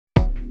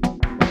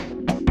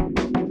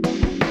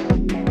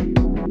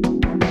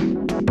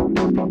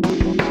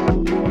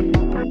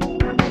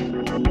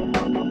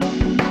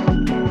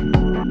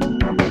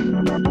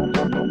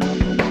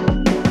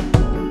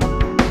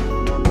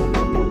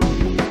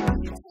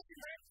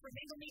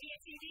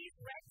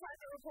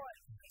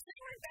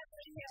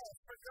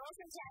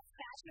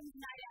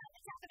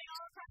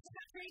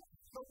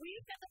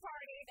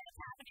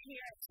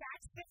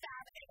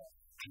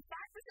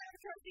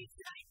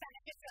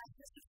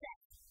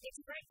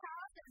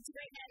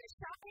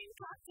champagne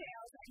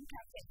cocktails and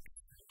cupcakes.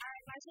 All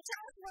right, Marsha,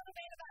 tell us a little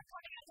bit about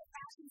coming out to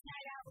Fashion's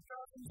Night Out with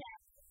Girls in Tech.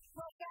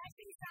 Well,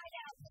 Fashion's Night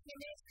Out is an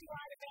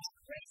nationwide event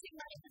raising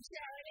money for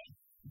charity.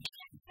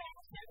 And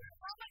fashion,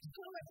 how much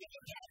cooler can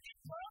you get?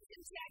 Girls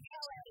in Tech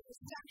LA has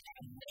done an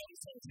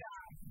amazing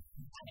job.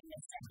 I mean,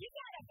 you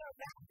gotta go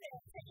back there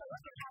and take a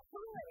look at how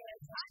cool it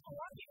is. I don't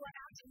want you went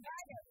out and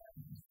buy it.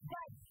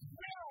 But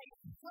really,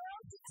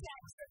 Girls in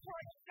Tech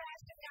supporting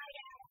Fashion Night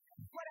Out.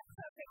 What a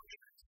perfect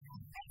gift.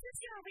 And since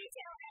you're a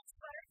retail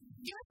expert,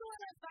 give us a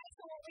little advice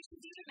on what we should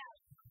do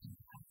tonight.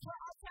 Well,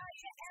 I'll tell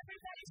you,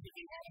 everybody should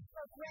be ready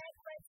for bread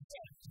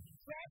stick.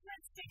 Bread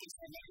stick is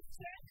the new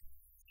trick.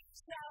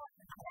 So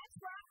that's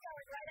rock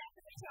hard right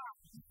after the top.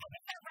 I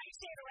think that right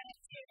there right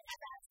here, and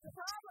that's the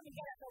problem. You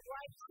get the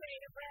right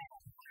shade of red.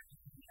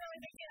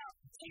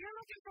 So you're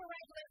looking for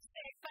red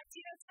lipstick, but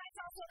tonight's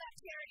also that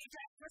charity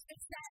dress for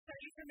success.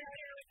 Are you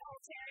familiar with the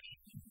whole charity?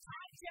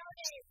 I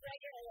donate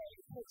regularly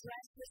for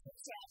Dress for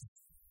Success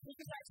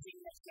because I've seen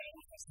the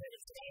changes that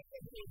it's made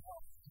for people.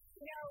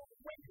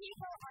 When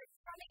people are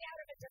coming out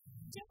of a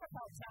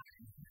difficult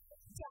time,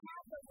 to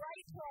have the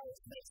right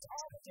clothes makes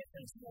all the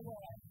difference in the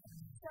world.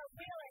 So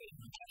really,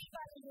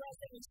 anybody who has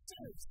any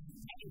suits,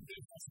 any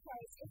business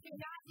clothes, if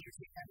you're not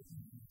using them,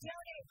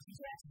 donate to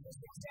Dress for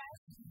Success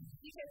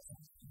because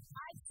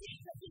I've seen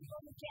the people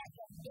who get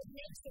them. It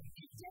makes a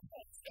big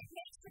difference. It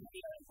makes them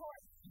feel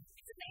important.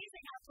 It's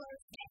amazing how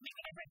clothes can make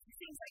a difference. It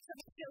seems like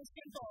something so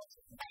simple,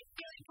 like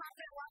feeling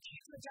confident walking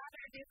into a job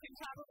interview can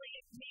probably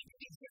make a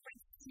big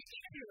difference to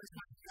interviewers.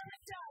 So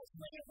it does.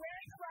 When you're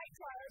wearing the right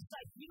clothes,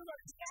 like you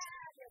look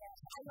fabulous.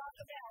 I love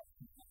the best.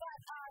 But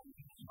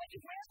when you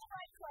wear the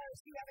right clothes,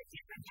 you have a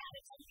different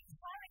attitude. You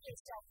carry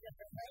yourself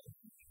differently.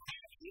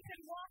 And you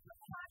can walk with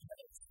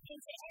confidence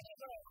into any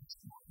room.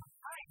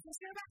 All right, since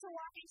you're about to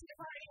walk into the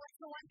party, what's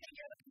the one thing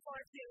you're looking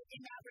forward to in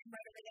Melbourne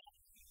Beverly today?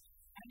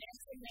 A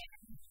handsome man.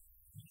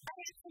 A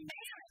handsome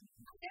man.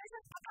 There's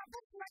a couple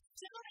of much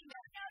children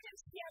there.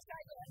 Yes,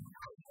 I do.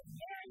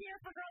 They're here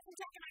for Girls in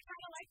Tech, and I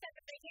kind of like that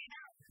they came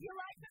out. You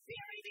like the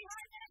theory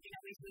behind that?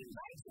 We've seen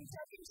lights and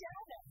so can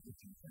tell them.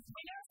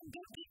 We know some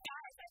good deep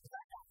guys that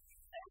love that.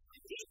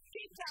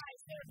 Deep guys,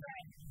 they're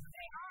great.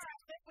 They are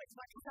liquids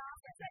like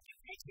softer. That you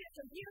picture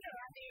some beautiful